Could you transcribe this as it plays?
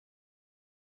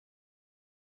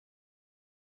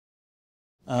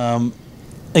Um,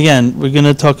 Again, we're going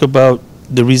to talk about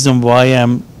the reason why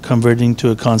I'm converting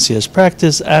to a concierge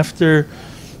practice. After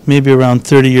maybe around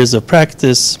 30 years of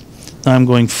practice, now I'm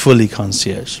going fully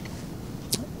concierge.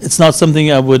 It's not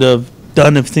something I would have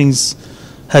done if things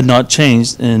had not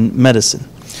changed in medicine.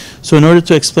 So in order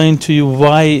to explain to you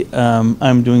why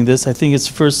I'm doing this, I think it's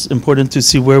first important to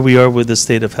see where we are with the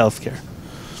state of healthcare.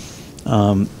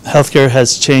 Healthcare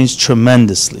has changed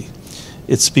tremendously.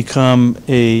 It's become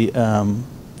a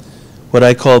what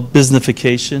I call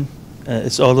businessification.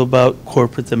 It's all about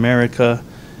corporate America,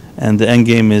 and the end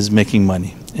game is making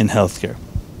money in healthcare.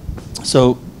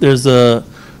 So there's a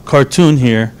cartoon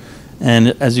here, and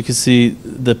as you can see,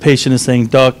 the patient is saying,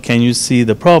 "Doc, can you see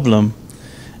the problem?"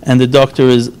 And the doctor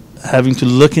is having to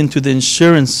look into the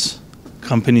insurance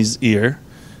company's ear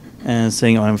and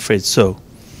saying, "Oh, I'm afraid so."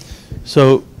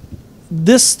 So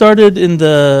this started in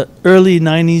the early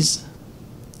 90s,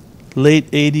 late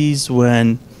 80s,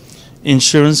 when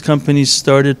insurance companies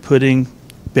started putting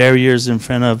barriers in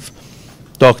front of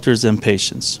doctors and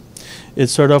patients. It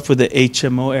started off with the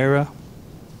HMO era,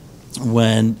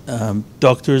 when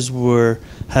doctors were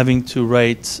having to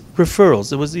write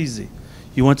referrals. It was easy.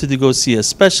 You wanted to go see a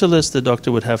specialist, the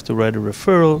doctor would have to write a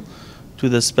referral to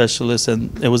the specialist, and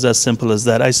it was as simple as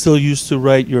that. I still used to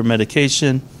write your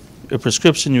medication, a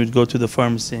prescription. You would go to the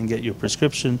pharmacy and get your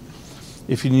prescription.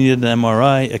 If you needed an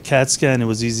MRI, a CAT scan, it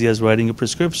was easy as writing a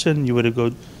prescription. You would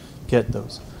go get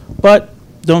those. But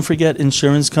don't forget,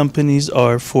 insurance companies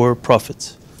are for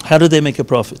profit. How do they make a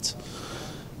profit?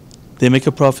 They make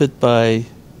a profit by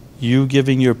you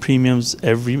giving your premiums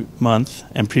every month,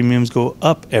 and premiums go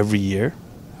up every year,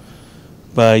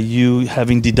 by you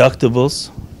having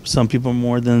deductibles, some people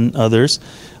more than others.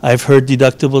 I've heard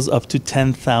deductibles up to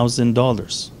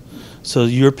 $10,000. So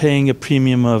you're paying a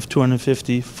premium of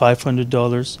 $250,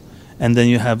 $500, and then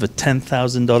you have a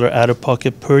 $10,000 out of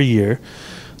pocket per year.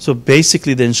 So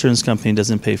basically the insurance company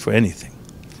doesn't pay for anything.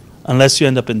 Unless you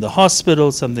end up in the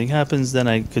hospital, something happens, then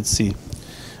I could see.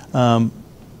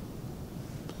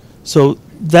 So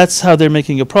that's how they're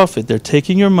making a profit. They're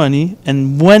taking your money,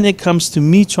 and when it comes to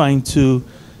me trying to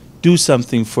do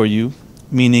something for you,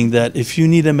 meaning that if you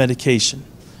need a medication,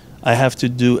 I have to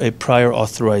do a prior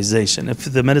authorization. If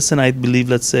the medicine I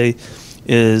believe, let's say,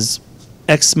 is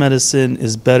X medicine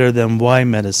is better than Y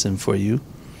medicine for you,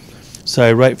 so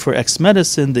I write for X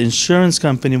medicine, the insurance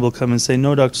company will come and say,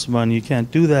 "No, Dr. Sobhani, you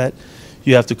can't do that.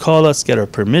 You have to call us, get our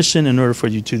permission in order for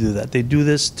you to do that." They do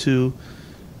this to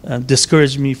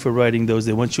discourage me for writing those.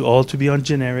 They want you all to be on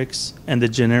generics, and the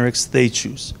generics they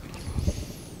choose.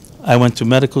 I went to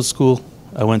medical school.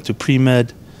 I went to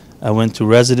pre-med. I went to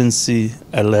residency.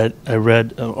 I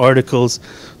read articles.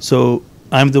 So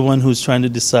I'm the one who's trying to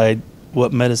decide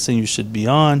what medicine you should be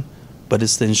on, but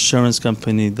it's the insurance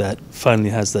company that finally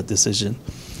has that decision,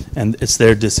 and it's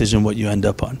their decision what you end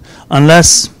up on.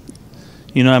 Unless,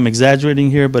 you know, I'm exaggerating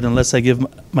here, but unless I give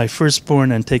my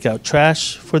firstborn and take out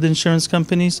trash for the insurance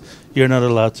companies, you're not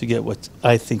allowed to get what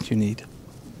I think you need.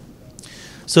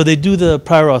 So they do the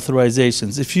prior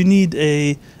authorizations. If you need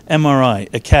a MRI,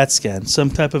 a CAT scan, some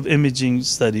type of imaging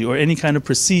study, or any kind of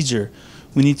procedure,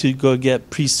 we need to go get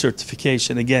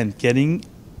pre-certification. Again, getting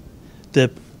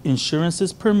the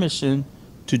insurance's permission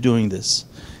to doing this.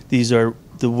 These are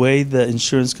the way the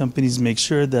insurance companies make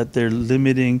sure that they're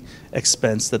limiting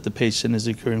expense that the patient is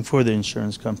incurring for the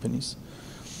insurance companies.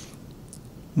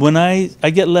 When I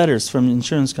get letters from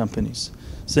insurance companies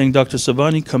saying, "Dr.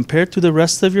 Sobhani, compared to the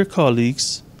rest of your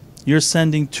colleagues, you're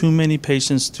sending too many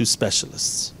patients to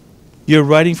specialists. You're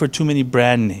writing for too many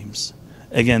brand names."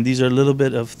 Again, these are a little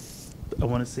bit of, I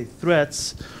want to say,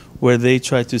 threats, where they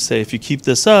try to say, if you keep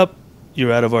this up,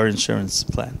 you're out of our insurance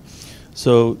plan.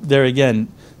 So there again,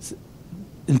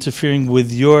 interfering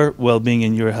with your well-being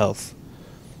and your health.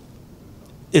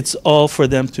 It's all for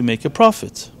them to make a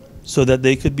profit so that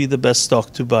they could be the best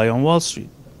stock to buy on Wall Street.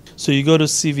 So you go to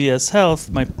CVS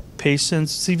Health, my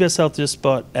patients, CVS Health just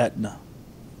bought Aetna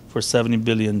for $70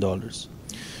 billion.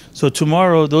 So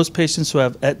tomorrow, those patients who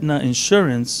have Aetna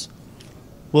insurance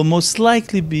will most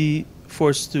likely be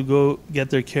forced to go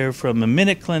get their care from a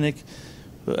Minute Clinic,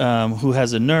 who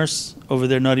has a nurse over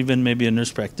there, not even maybe a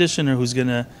nurse practitioner, who's going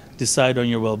to decide on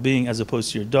your well-being, as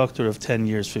opposed to your doctor of 10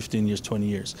 years, 15 years, 20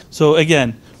 years. So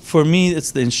again, for me,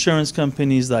 it's the insurance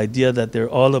companies, the idea that they're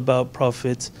all about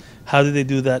profit. How do they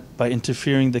do that? By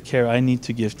interfering the care I need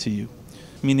to give to you.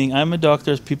 Meaning, I'm a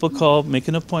doctor, people call, make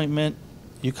an appointment,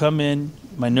 you come in,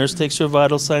 my nurse takes your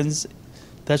vital signs.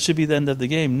 That should be the end of the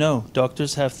game. No,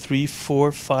 doctors have 3,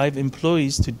 4, 5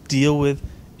 employees to deal with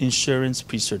insurance,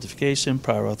 pre-certification,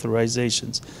 prior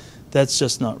authorizations. That's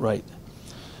just not right.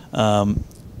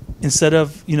 Instead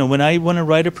of, when I want to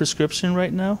write a prescription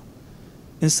right now,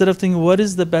 instead of thinking, what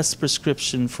is the best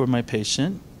prescription for my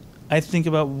patient, I think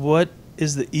about what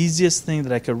is the easiest thing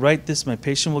that I could write this, my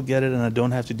patient will get it, and I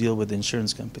don't have to deal with the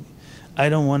insurance company. I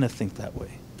don't want to think that way.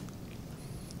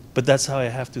 But that's how I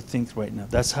have to think right now.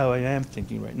 That's how I am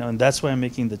thinking right now. And that's why I'm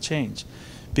making the change.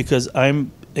 Because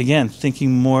I'm, again,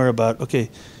 thinking more about, okay,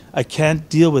 I can't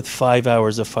deal with 5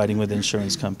 hours of fighting with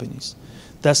insurance companies.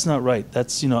 That's not right.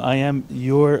 That's, I am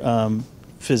your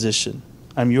physician.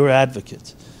 I'm your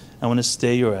advocate. I want to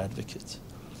stay your advocate.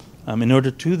 In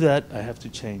order to do that, I have to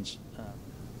change.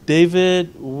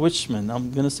 David Wichman,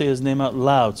 I'm going to say his name out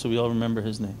loud so we all remember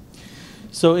his name.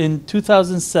 So in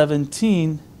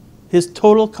 2017, his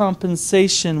total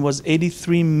compensation was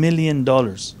 $83 million.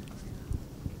 Pardon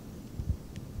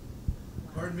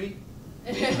me?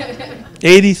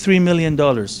 $83 million.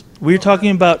 We're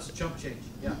talking about, chump change.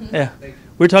 yeah,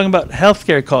 we're talking about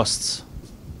healthcare costs.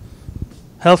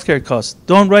 Healthcare costs.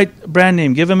 Don't write brand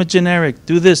name. Give him a generic.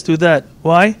 Do this, do that.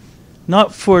 Why?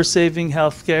 Not for saving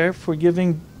healthcare, for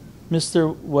giving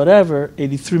Mr. Whatever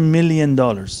 $83 million,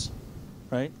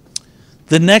 right?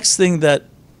 The next thing that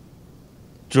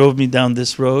drove me down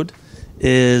this road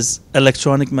is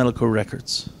electronic medical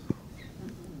records.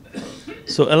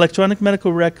 So electronic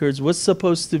medical records was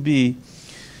supposed to be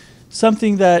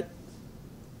something that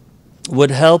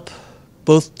would help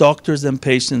both doctors and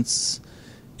patients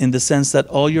in the sense that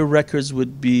all your records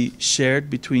would be shared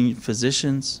between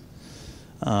physicians,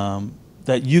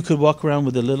 that you could walk around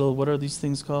with a little, what are these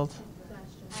things called?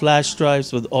 Flash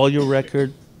drives with all your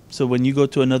record. So when you go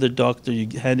to another doctor,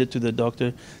 you hand it to the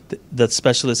doctor. That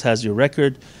specialist has your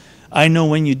record. I know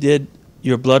when you did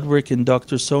your blood work in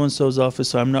Dr. So-and-so's office,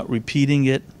 so I'm not repeating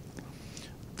it.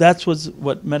 That was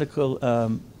what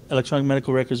electronic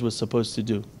medical records was supposed to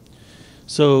do.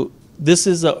 So this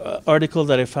is an article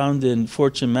that I found in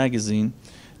Fortune magazine.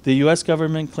 The U.S.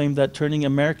 government claimed that turning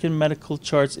American medical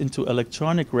charts into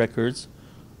electronic records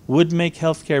would make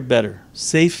healthcare better,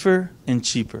 safer, and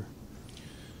cheaper.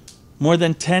 More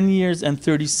than 10 years and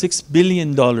 $36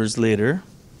 billion later,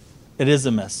 it is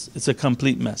a mess. It's a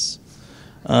complete mess.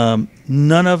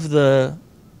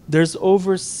 There's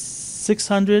over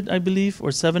 600, I believe,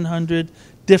 or 700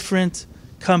 different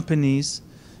companies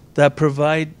that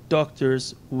provide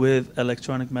doctors with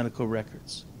electronic medical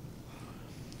records.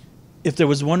 If there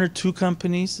was one or two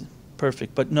companies,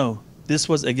 perfect. But no, this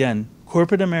was, again,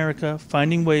 corporate America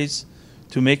finding ways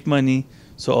to make money.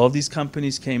 So all these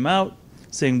companies came out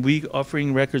saying, we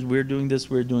offering records, we're doing this,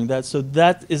 we're doing that. So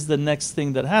that is the next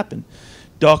thing that happened.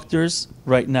 Doctors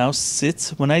right now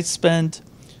sit, when I spend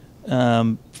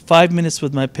 5 minutes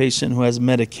with my patient who has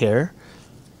Medicare,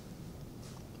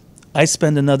 I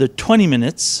spend another 20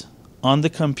 minutes on the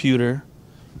computer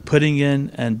putting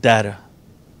in data.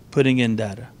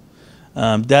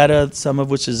 Data, some of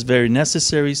which is very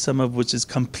necessary, some of which is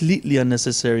completely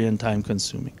unnecessary and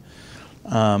time-consuming,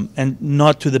 and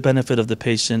not to the benefit of the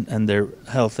patient and their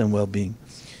health and well-being.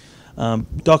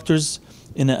 Doctors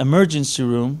in an emergency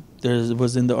room, there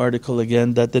was in the article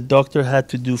again that the doctor had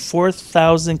to do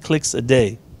 4,000 clicks a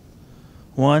day.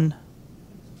 1,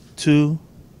 2,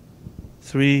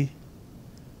 3,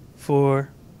 4,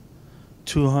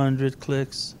 200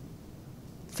 clicks,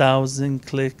 1,000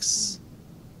 clicks.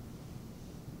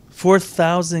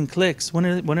 4,000 clicks. When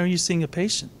are you seeing a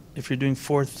patient if you're doing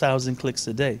 4,000 clicks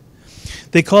a day?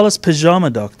 They call us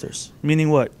pajama doctors, meaning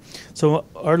what? So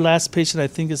our last patient I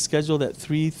think is scheduled at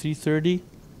 3:30.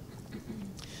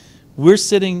 We're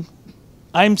sitting,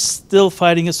 I'm still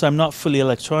fighting it, so I'm not fully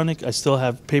electronic. I still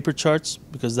have paper charts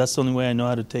because that's the only way I know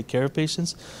how to take care of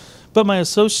patients. But my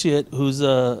associate who's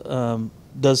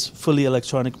does fully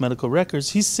electronic medical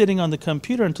records, he's sitting on the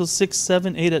computer until 6,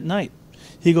 7, 8 at night.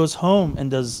 He goes home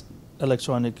and does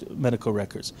electronic medical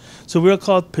records. So we're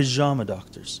called pajama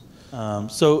doctors.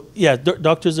 So yeah,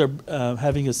 doctors are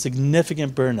having a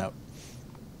significant burnout.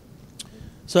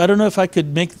 So I don't know if I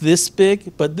could make this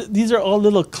big, but these are all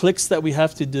little clicks that we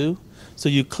have to do. So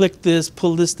you click this,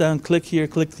 pull this down, click here,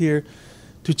 click here.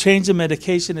 To change a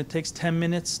medication, it takes 10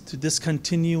 minutes. To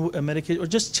discontinue a medication, or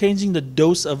just changing the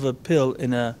dose of a pill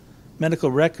in a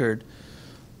medical record,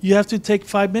 you have to take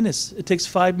 5 minutes. It takes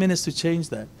 5 minutes to change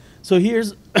that. So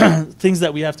here's things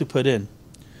that we have to put in.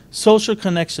 Social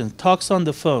connection, talks on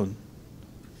the phone,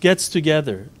 gets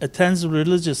together, attends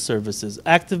religious services,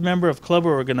 active member of club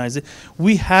or organization.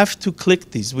 We have to click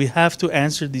these. We have to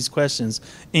answer these questions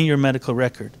in your medical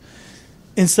record.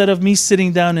 Instead of me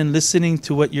sitting down and listening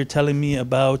to what you're telling me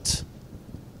about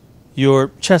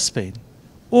your chest pain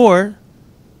or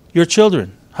your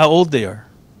children, how old they are,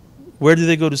 where do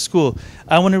they go to school.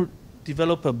 I want to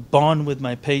develop a bond with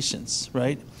my patients,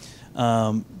 right?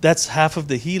 That's half of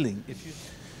the healing.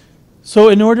 So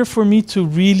in order for me to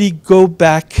really go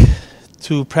back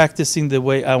to practicing the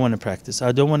way I want to practice,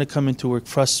 I don't want to come into work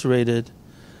frustrated,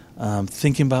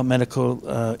 thinking about medical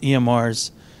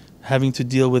EMRs, having to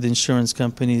deal with insurance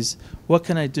companies. What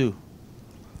can I do?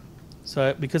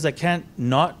 So because I can't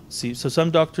not see, so some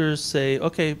doctors say,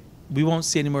 okay, we won't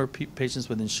see any more patients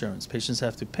with insurance. Patients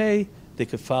have to pay. They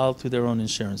could file to their own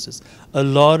insurances. A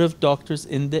lot of doctors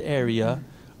in the area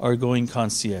are going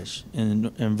concierge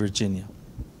in Virginia.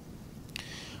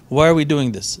 Why are we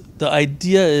doing this? The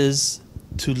idea is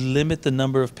to limit the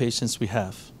number of patients we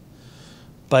have.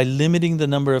 By limiting the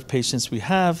number of patients we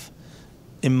have,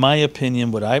 in my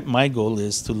opinion, my goal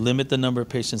is to limit the number of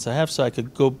patients I have so I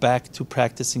could go back to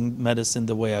practicing medicine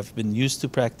the way I've been used to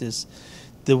practice,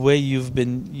 the way you've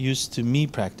been used to me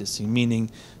practicing, meaning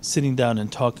sitting down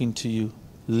and talking to you,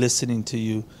 listening to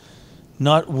you,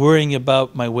 not worrying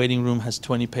about my waiting room has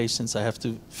 20 patients, I have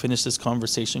to finish this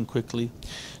conversation quickly,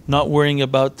 not worrying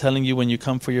about telling you when you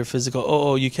come for your physical,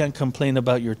 oh, you can't complain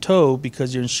about your toe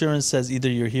because your insurance says either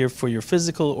you're here for your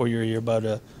physical or you're here about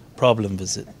a problem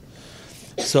visit.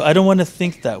 So I don't want to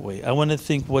think that way. I want to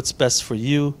think what's best for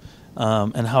you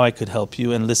and how I could help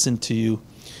you and listen to you.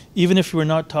 Even if we're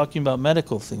not talking about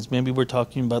medical things, maybe we're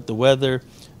talking about the weather,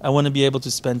 I want to be able to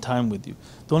spend time with you.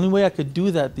 The only way I could do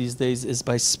that these days is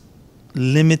by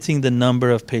limiting the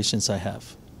number of patients I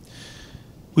have.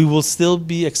 We will still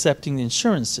be accepting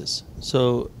insurances.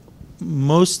 So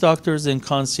most doctors in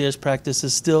concierge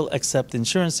practices still accept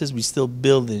insurances. We still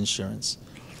bill the insurance.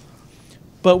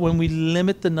 But when we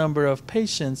limit the number of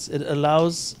patients, it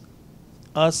allows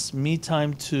us me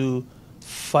time to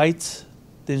fight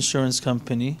the insurance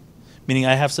company, meaning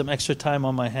I have some extra time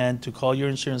on my hand to call your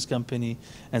insurance company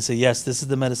and say, yes, this is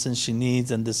the medicine she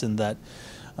needs and this and that.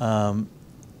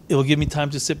 It will give me time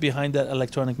to sit behind that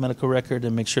electronic medical record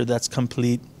and make sure that's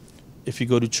complete. If you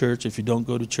go to church, if you don't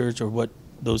go to church, or what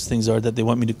those things are that they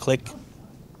want me to click.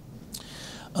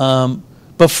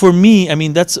 But for me, I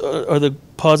mean, that's are the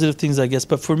positive things, I guess.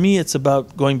 But for me, it's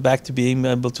about going back to being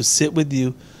able to sit with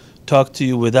you, talk to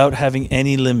you without having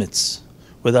any limits,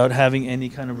 without having any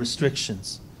kind of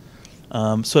restrictions.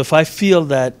 So if I feel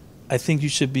that I think you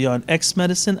should be on X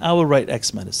medicine, I will write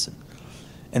X medicine.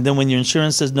 And then when your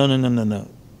insurance says, no,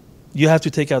 you have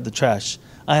to take out the trash,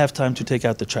 I have time to take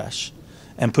out the trash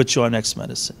and put you on X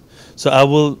medicine. So I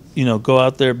will, go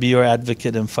out there, be your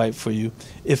advocate and fight for you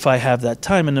if I have that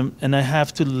time. And I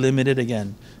have to limit it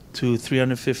again to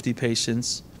 350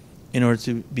 patients in order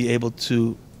to be able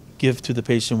to give to the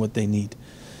patient what they need.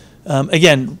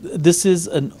 Again, this is,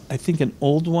 I think, an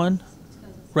old one.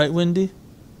 Right, Whitney?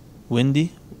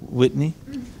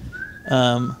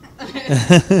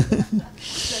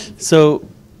 So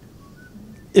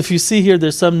if you see here,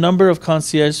 there's some number of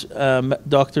concierge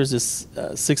doctors is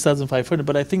 6,500,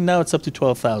 but I think now it's up to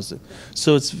 12,000.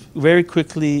 So it's very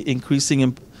quickly increasing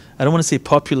in, I don't want to say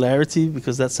popularity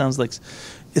because that sounds like,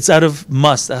 it's out of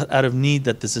need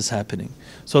that this is happening.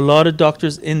 So a lot of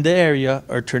doctors in the area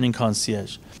are turning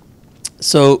concierge.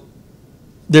 So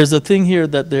there's a thing here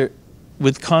that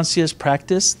with concierge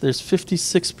practice, there's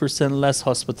 56% less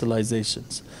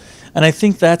hospitalizations. And I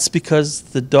think that's because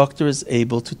the doctor is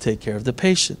able to take care of the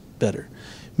patient better.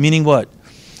 Meaning what?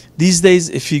 These days,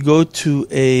 if you go to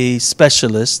a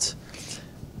specialist,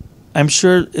 I'm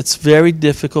sure it's very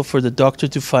difficult for the doctor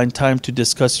to find time to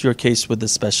discuss your case with the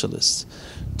specialist,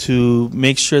 to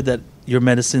make sure that your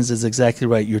medicines is exactly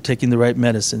right, you're taking the right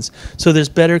medicines. So there's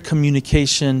better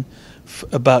communication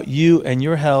about you and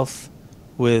your health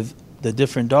with the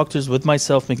different doctors, with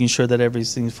myself, making sure that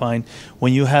everything's fine.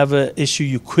 When you have an issue,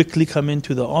 you quickly come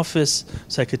into the office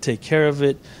so I could take care of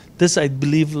it. This, I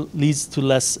believe, leads to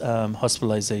less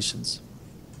hospitalizations.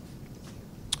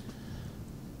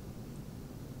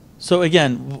 So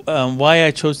again, why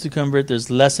I chose to convert, there's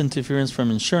less interference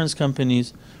from insurance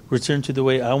companies, return to the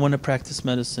way I want to practice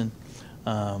medicine.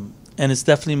 And it's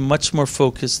definitely much more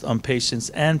focused on patients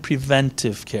and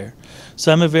preventive care.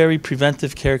 So I'm a very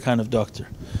preventive care kind of doctor.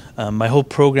 My whole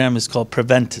program is called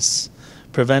Preventis.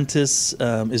 Preventis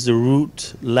is the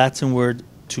root Latin word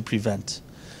to prevent.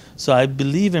 So I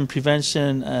believe in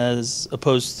prevention as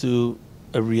opposed to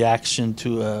a reaction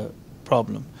to a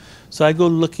problem. So I go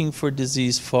looking for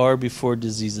disease far before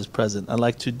disease is present. I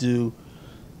like to do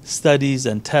studies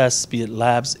and tests, be it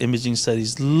labs, imaging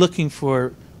studies, looking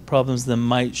for problems that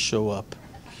might show up.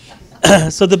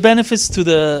 So the benefits to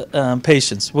the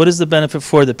patients. What is the benefit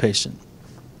for the patient?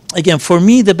 Again, for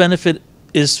me, the benefit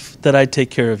is that I take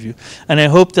care of you. And I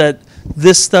hope that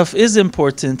this stuff is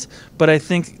important, but I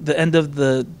think the end of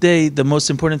the day, the most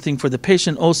important thing for the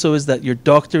patient also is that your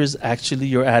doctor is actually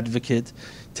your advocate,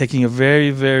 taking a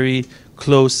very, very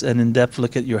close and in-depth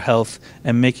look at your health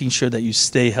and making sure that you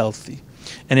stay healthy.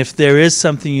 And if there is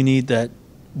something you need, that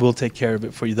we'll take care of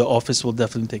it for you. The office will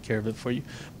definitely take care of it for you.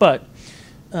 But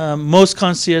most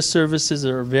concierge services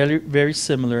are very, very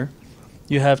similar.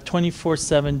 You have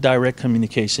 24/7 direct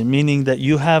communication, meaning that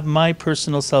you have my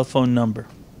personal cell phone number.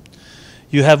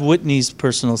 You have Whitney's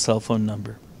personal cell phone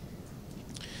number,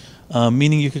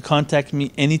 meaning you could contact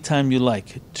me anytime you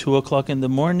like. 2 o'clock in the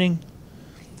morning,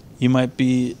 you might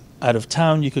be out of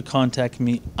town, you could contact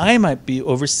me. I might be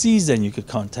overseas and you could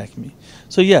contact me.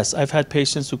 So yes, I've had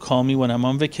patients who call me when I'm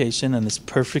on vacation, and it's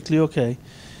perfectly okay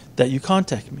that you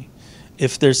contact me.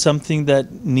 If there's something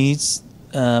that needs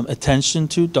attention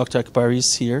to, Dr. Akbari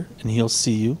is here and he'll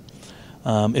see you.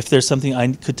 If there's something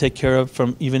I could take care of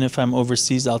from, even if I'm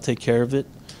overseas, I'll take care of it.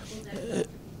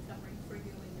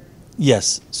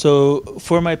 Yes. So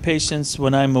for my patients,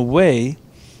 when I'm away,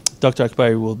 Dr.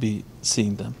 Akbari will be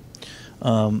seeing them.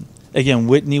 Again,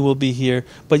 Whitney will be here.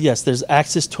 But yes, there's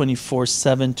access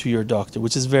 24/7 to your doctor,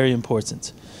 which is very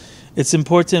important. It's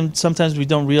important. Sometimes we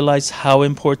don't realize how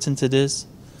important it is.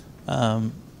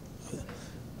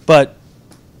 But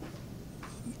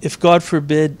if, God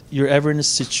forbid, you're ever in a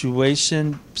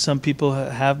situation, some people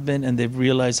have been, and they've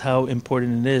realized how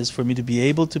important it is for me to be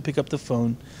able to pick up the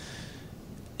phone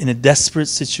in a desperate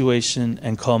situation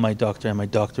and call my doctor, and my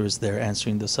doctor is there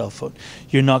answering the cell phone.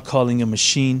 You're not calling a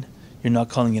machine. You're not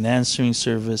calling an answering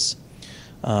service.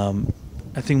 I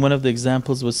think one of the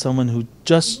examples was someone who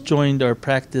just joined our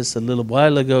practice a little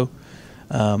while ago.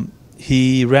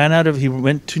 He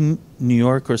went to New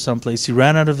York or someplace. He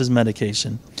ran out of his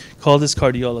medication, called his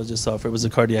cardiologist off. It was a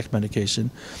cardiac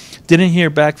medication. Didn't hear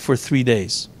back for 3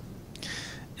 days.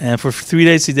 And for 3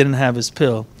 days, he didn't have his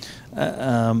pill.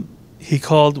 He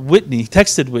called Whitney,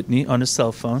 texted Whitney on his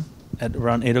cell phone at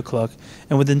around 8 o'clock.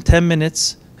 And within 10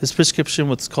 minutes, his prescription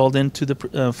was called into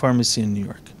the pharmacy in New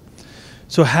York.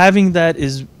 So having that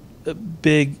is a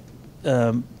big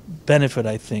benefit,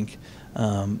 I think.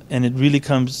 And it really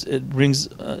rings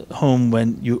home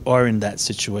when you are in that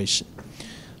situation.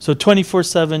 So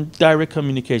 24/7 direct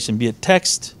communication, be it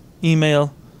text,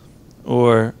 email,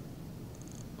 or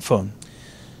phone.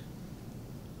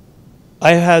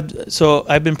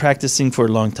 I've been practicing for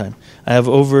a long time. I have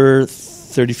over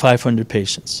 3,500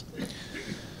 patients.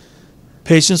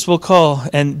 Patients will call,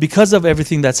 and because of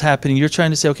everything that's happening, you're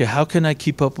trying to say, okay, how can I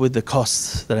keep up with the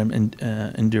costs that I'm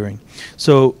enduring?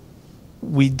 So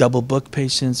we double book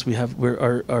patients.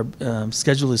 Our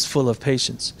schedule is full of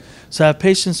patients. So I have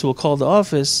patients who will call the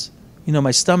office.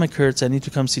 My stomach hurts. I need to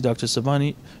come see Dr.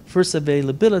 Sobhani. First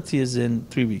availability is in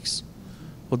 3 weeks.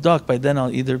 Well, doc, by then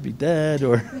I'll either be dead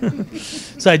or.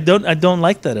 So I don't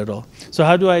like that at all. So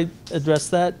how do I address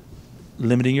that?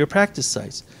 Limiting your practice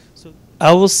size. So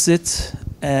I will sit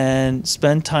and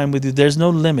spend time with you. There's no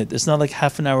limit. It's not like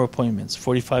half-an-hour appointments,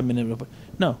 45-minute appointments.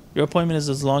 No, your appointment is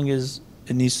as long as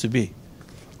it needs to be.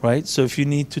 Right? So if you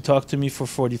need to talk to me for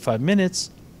 45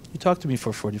 minutes, you talk to me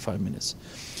for 45 minutes.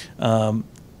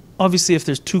 Obviously, if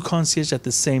there's 2 concierge at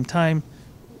the same time,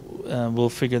 we'll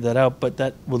figure that out, but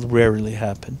that will rarely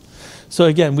happen. So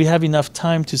again, we have enough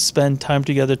time to spend time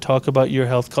together, talk about your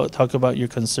health, talk about your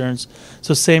concerns.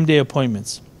 So same-day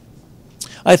appointments.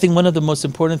 I think one of the most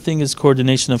important things is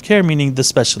coordination of care, meaning the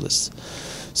specialists.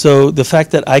 So the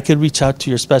fact that I could reach out to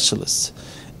your specialists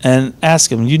and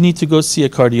ask them, you need to go see a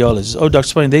cardiologist. Oh, Dr.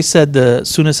 Sobhani, they said the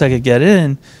soonest I could get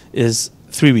in is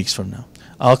 3 weeks from now.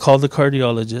 I'll call the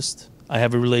cardiologist. I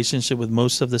have a relationship with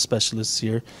most of the specialists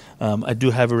here. I do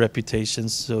have a reputation,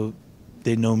 so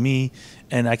they know me,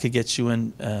 and I could get you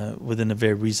in within a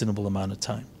very reasonable amount of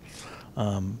time.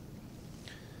 I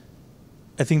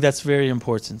think that's very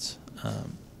important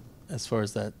as far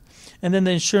as that. And then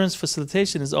the insurance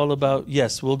facilitation is all about,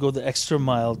 yes, we'll go the extra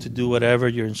mile to do whatever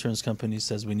your insurance company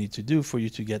says we need to do for you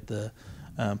to get the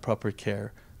proper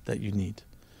care that you need.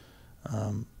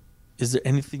 Is there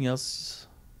anything else?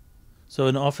 So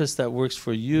an office that works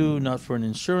for you, not for an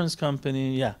insurance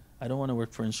company. Yeah, I don't want to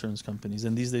work for insurance companies.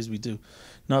 And these days we do.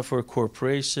 Not for a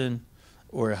corporation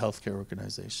or a healthcare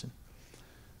organization.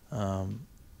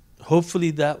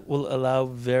 Hopefully that will allow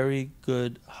very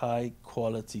good, high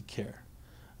quality care.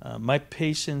 My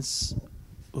patients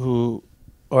who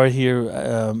are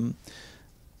here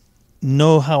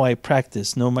know how I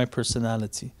practice, know my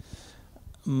personality.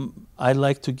 I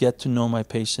like to get to know my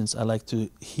patients. I like to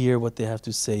hear what they have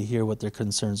to say, hear what their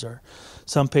concerns are.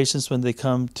 Some patients, when they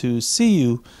come to see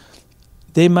you,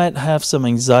 they might have some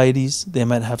anxieties, they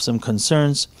might have some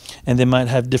concerns, and they might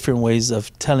have different ways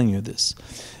of telling you this.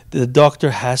 The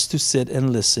doctor has to sit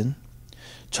and listen.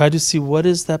 Try to see what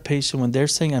is that patient when they're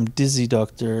saying, I'm dizzy,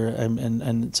 doctor,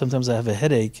 and sometimes I have a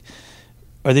headache.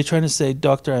 Are they trying to say,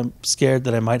 doctor, I'm scared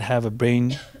that I might have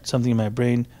something in my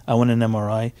brain, I want an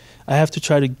MRI? I have to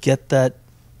try to get that,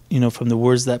 from the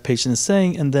words that patient is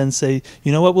saying, and then say,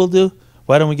 you know what we'll do?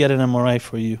 Why don't we get an MRI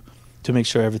for you to make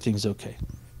sure everything's okay?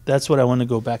 That's what I want to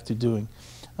go back to doing.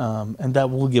 And that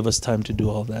will give us time to do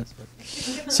all that.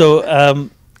 So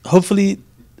hopefully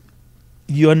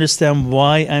you understand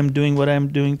why I'm doing what I'm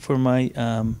doing for my,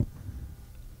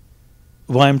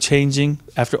 why I'm changing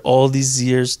after all these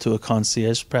years to a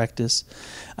concierge practice.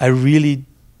 I really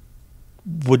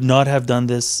would not have done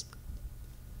this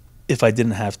if I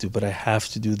didn't have to, but I have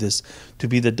to do this to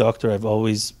be the doctor I've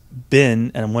always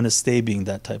been, and I want to stay being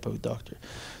that type of doctor.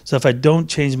 So if I don't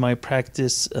change my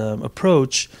practice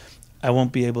approach, I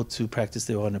won't be able to practice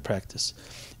the way I want to practice.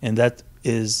 And that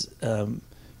is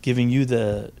giving you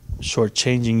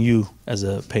shortchanging you as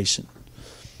a patient.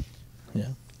 Yeah.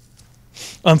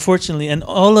 Unfortunately, and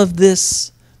all of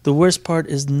this, the worst part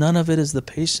is none of it is the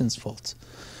patient's fault.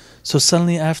 So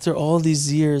suddenly after all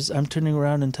these years, I'm turning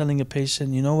around and telling a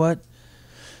patient, you know what?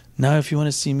 Now if you want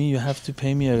to see me, you have to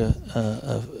pay me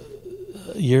a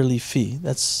yearly fee.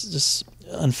 That's just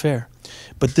unfair.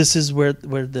 But this is where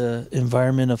the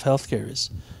environment of healthcare is.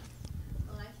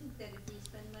 Well, I think that if we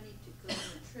spend money to go on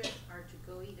a trip or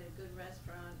to go eat at a good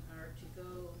restaurant or to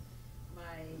go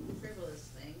buy frivolous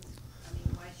things, I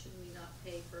mean, why should we not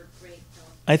pay for great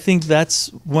health? I think that's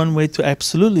one way to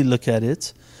absolutely look at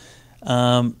it.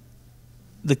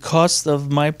 The cost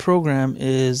of my program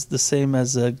is the same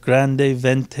as a Grande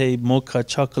Venti Mocha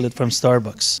chocolate from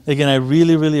Starbucks. Again, I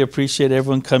really, really appreciate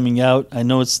everyone coming out. I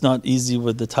know it's not easy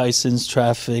with the Tyson's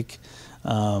traffic.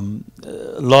 A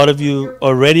lot of you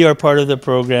already are part of the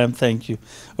program. Thank you.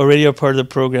 Already are part of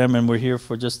the program, and we're here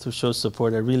just to show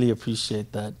support. I really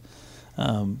appreciate that.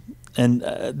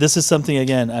 This is something,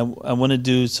 again, I want to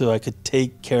do so I could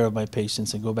take care of my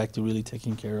patients and go back to really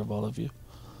taking care of all of you.